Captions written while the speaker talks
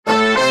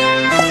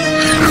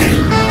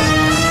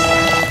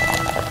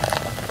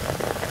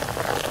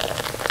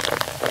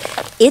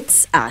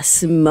It's a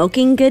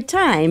smoking good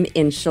time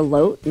in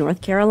Shallotte, North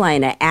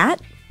Carolina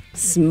at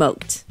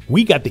Smoked.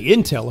 We got the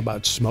intel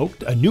about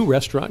Smoked, a new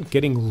restaurant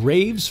getting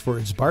raves for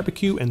its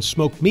barbecue and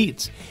smoked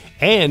meats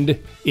and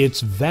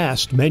its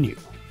vast menu.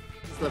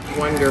 This looks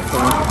wonderful.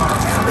 Take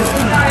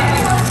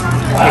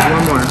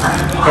one more.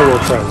 I will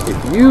try.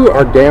 If you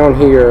are down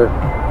here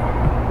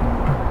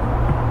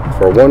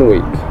for 1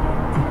 week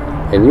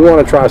and you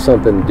want to try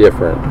something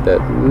different that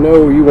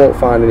you won't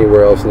find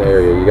anywhere else in the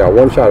area, you got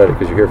one shot at it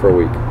because you're here for a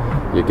week.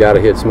 You got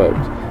to hit Smoked.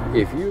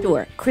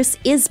 Sure, Chris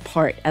is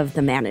part of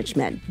the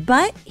management,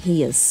 but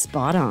he is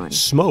spot on.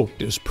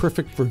 Smoked is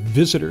perfect for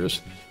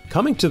visitors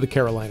coming to the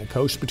Carolina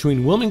coast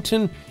between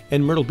Wilmington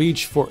and Myrtle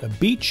Beach for a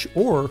beach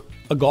or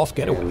a golf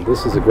getaway. And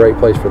this is a great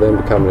place for them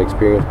to come and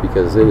experience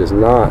because it is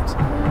not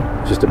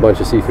just a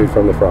bunch of seafood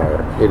from the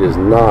fryer. It is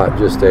not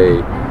just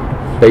a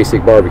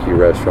basic barbecue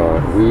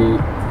restaurant.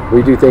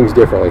 We do things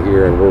differently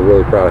here, and we're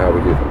really proud of how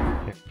we do them.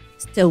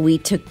 So we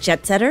took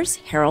Jetsetters,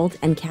 Harold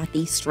and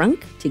Kathy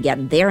Strunk, to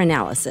get their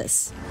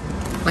analysis.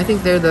 I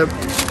think they're the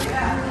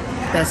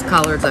best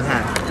collards I've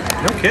had.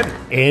 No kidding.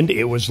 And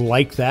it was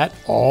like that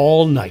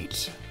all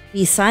night.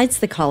 Besides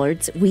the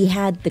collards, we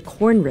had the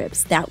corn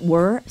ribs that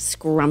were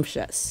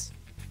scrumptious.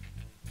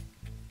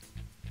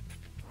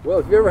 Well,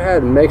 if you've ever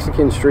had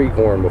Mexican street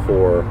corn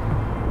before,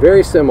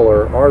 very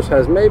similar. Ours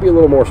has maybe a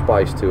little more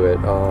spice to it.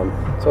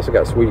 It's also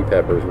got sweetie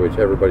peppers, which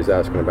everybody's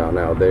asking about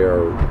now. They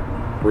are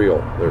real.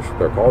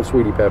 They're called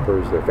sweetie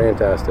peppers. They're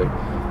fantastic.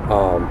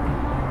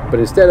 But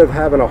instead of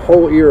having a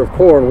whole ear of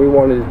corn, we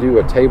wanted to do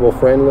a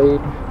table-friendly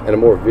and a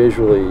more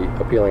visually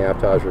appealing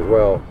appetizer as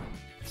well.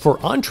 For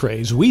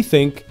entrees, we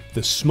think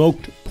the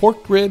smoked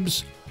pork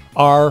ribs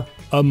are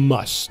a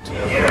must.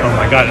 Oh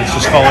my God, it's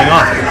just falling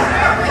off.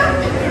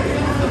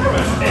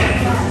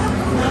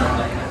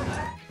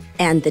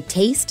 And the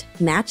taste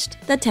matched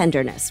the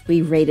tenderness.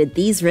 We rated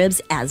these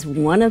ribs as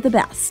one of the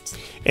best.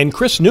 And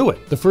Chris knew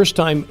it the first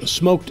time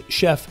smoked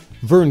chef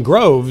Vern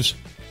Groves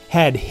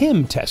had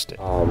him tested.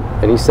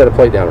 And he set a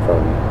plate down in front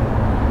of me.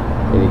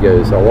 And he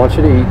goes, I want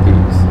you to eat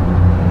these.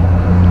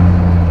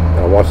 And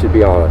I want you to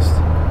be honest.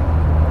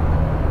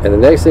 And the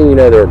next thing you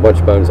know, there were a bunch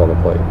of bones on the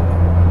plate.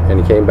 And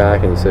he came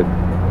back and he said,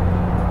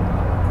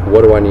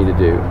 what do I need to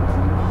do?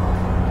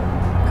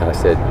 And I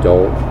said,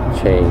 don't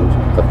change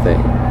a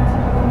thing.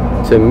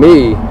 To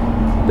me,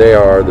 they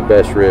are the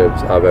best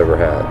ribs I've ever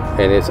had.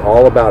 And it's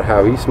all about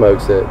how he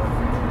smokes it,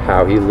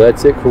 how he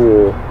lets it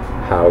cool,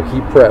 how he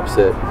preps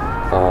it.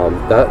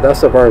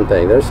 That's a Vern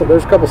thing. There's a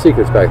couple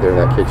secrets back there in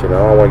that kitchen. I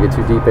don't want to get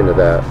too deep into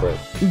that.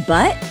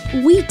 But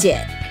we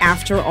did.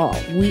 After all,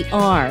 we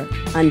are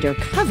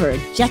undercover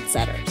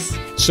jet-setters.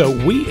 So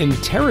we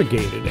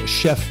interrogated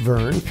Chef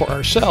Vern for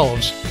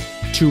ourselves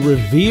to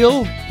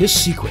reveal his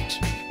secret.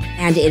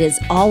 And it is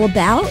all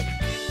about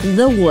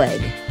the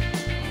wood.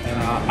 And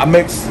I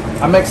mix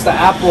the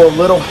apple a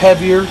little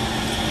heavier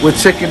with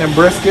chicken and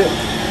brisket,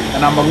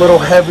 and I'm a little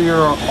heavier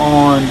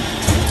on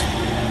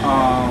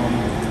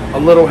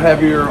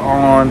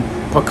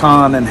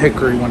pecan and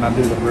hickory when I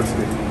do the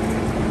brisket.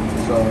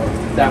 So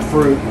that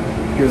fruit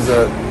gives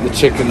the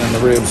chicken and the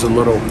ribs a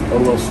little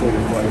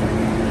sweeter flavor.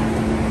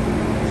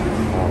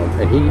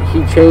 And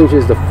he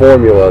changes the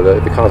formula,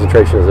 the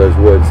concentration of those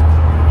woods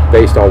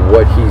based on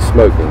what he's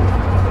smoking.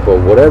 But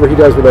whatever he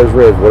does with those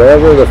ribs,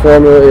 whatever the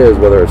formula is,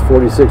 whether it's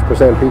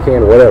 46%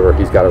 pecan or whatever,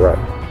 he's got it right.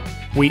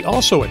 We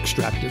also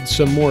extracted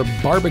some more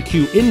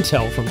barbecue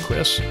intel from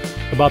Chris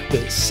about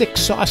the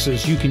 6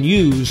 sauces you can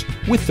use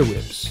with the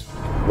ribs.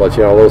 Let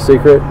you know a little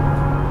secret.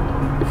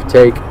 If you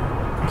take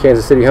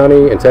Kansas City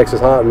honey and Texas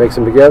hot and mix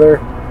them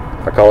together,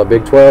 I call it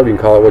Big 12. You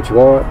can call it what you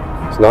want.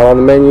 It's not on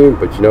the menu,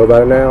 but you know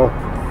about it now.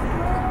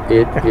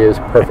 It is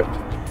perfect.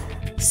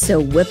 So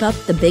whip up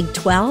the Big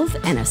 12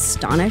 and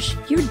astonish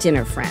your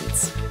dinner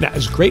friends. Now,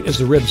 as great as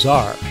the ribs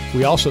are,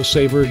 we also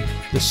savored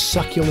the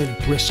succulent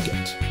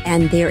brisket.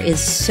 And there is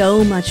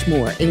so much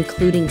more,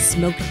 including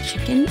smoked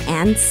chicken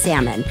and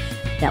salmon,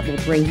 that will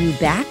bring you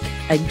back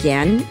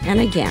again and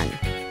again.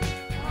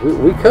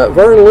 We cut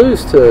Vern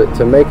loose to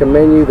make a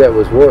menu that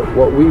was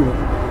what we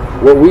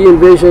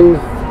envisioned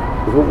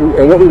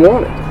and what we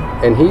wanted.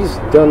 And he's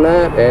done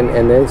that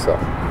and then some.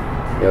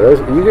 You know,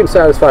 you can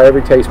satisfy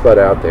every taste bud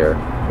out there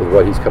with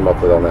what he's come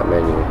up with on that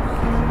menu.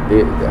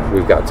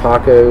 We've got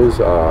tacos,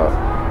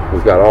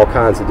 we've got all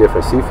kinds of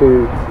different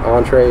seafood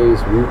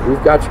entrees.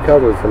 We've got you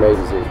covered from A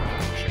to Z.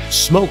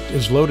 Smoked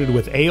is loaded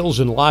with ales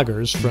and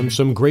lagers from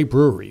some great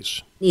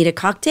breweries. Need a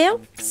cocktail?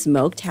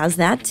 Smoked has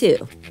that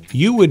too.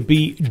 You would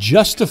be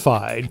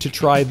justified to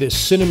try this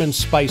cinnamon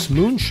spice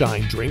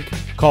moonshine drink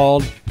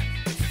called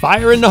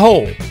Fire in the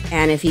Hole.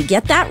 And if you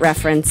get that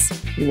reference,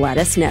 let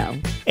us know.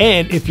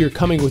 And if you're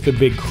coming with a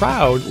big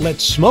crowd, let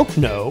Smoked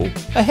know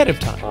ahead of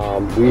time.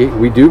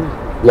 We do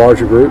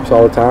larger groups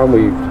all the time.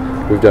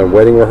 We've done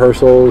wedding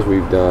rehearsals.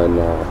 We've done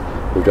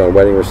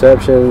wedding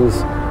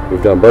receptions.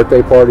 We've done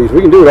birthday parties.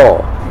 We can do it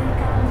all.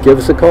 Give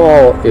us a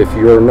call if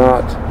you're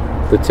not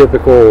the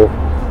typical,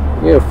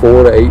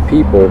 4 to 8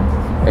 people,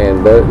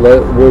 and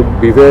we'll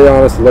be very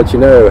honest and let you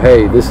know,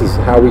 hey, this is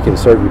how we can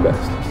serve you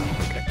best.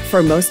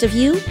 For most of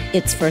you,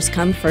 it's first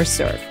come, first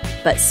serve.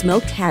 But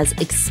Smoked has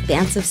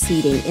expansive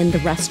seating in the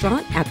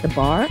restaurant, at the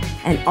bar,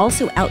 and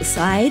also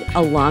outside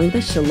along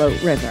the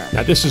Shallotte River.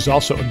 Now, this is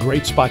also a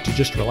great spot to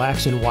just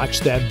relax and watch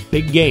that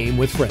big game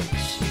with friends.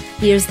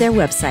 Here's their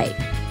website,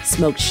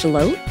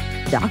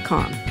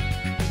 smokedshallotte.com.